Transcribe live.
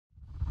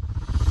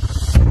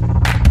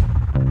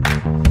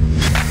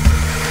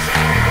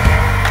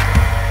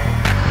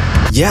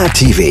Yeah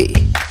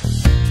TV.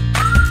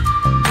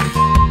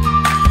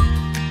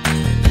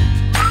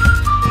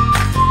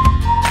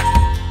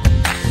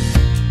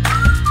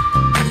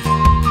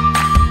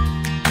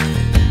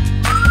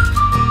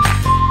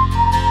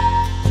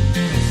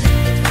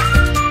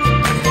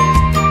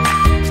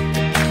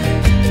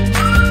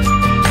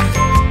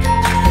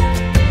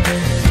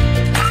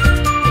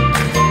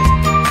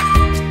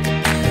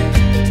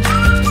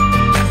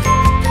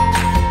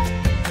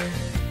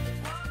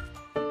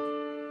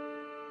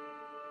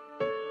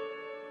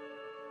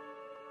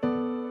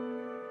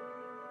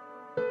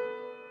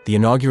 The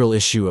inaugural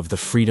issue of the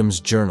Freedom's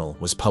Journal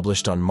was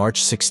published on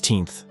March 16,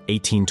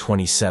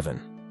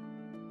 1827.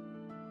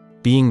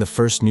 Being the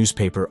first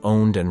newspaper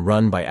owned and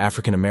run by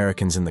African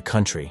Americans in the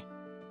country,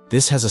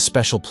 this has a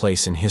special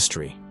place in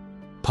history,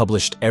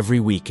 published every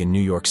week in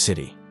New York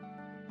City.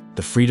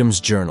 The Freedom's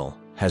Journal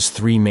has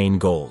three main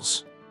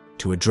goals: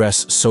 to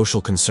address social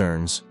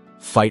concerns,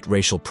 fight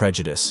racial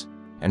prejudice,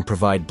 and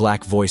provide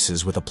black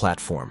voices with a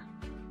platform.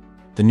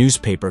 The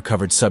newspaper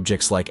covered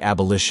subjects like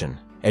abolition,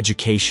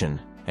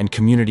 education, and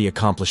community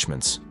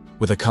accomplishments,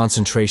 with a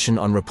concentration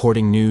on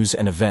reporting news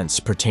and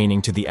events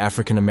pertaining to the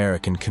African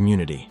American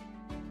community.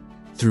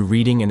 Through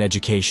reading and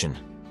education,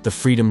 the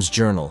Freedom's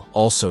Journal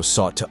also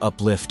sought to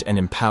uplift and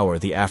empower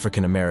the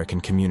African American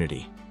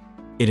community.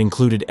 It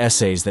included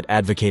essays that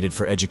advocated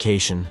for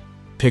education,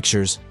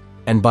 pictures,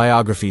 and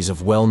biographies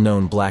of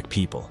well-known black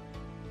people,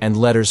 and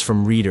letters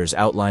from readers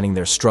outlining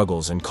their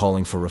struggles and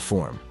calling for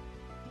reform.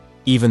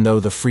 Even though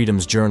the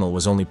Freedom's Journal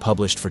was only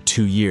published for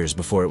 2 years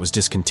before it was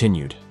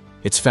discontinued,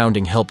 its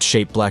founding helped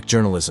shape black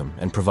journalism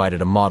and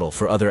provided a model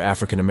for other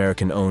African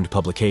American-owned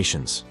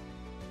publications.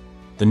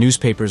 The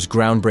newspaper's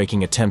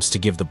groundbreaking attempts to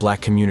give the black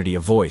community a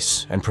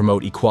voice and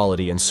promote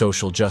equality and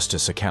social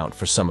justice account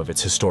for some of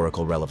its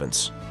historical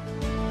relevance.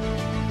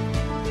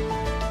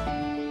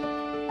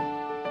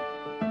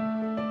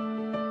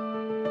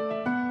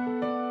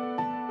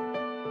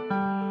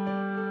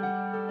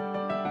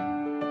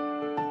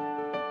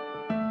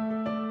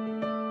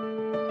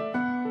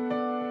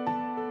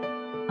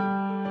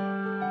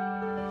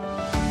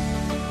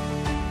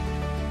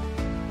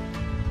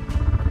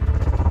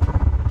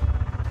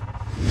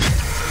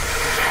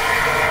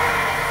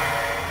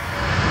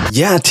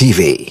 Yeah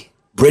TV.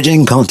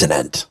 Bridging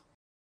Continent.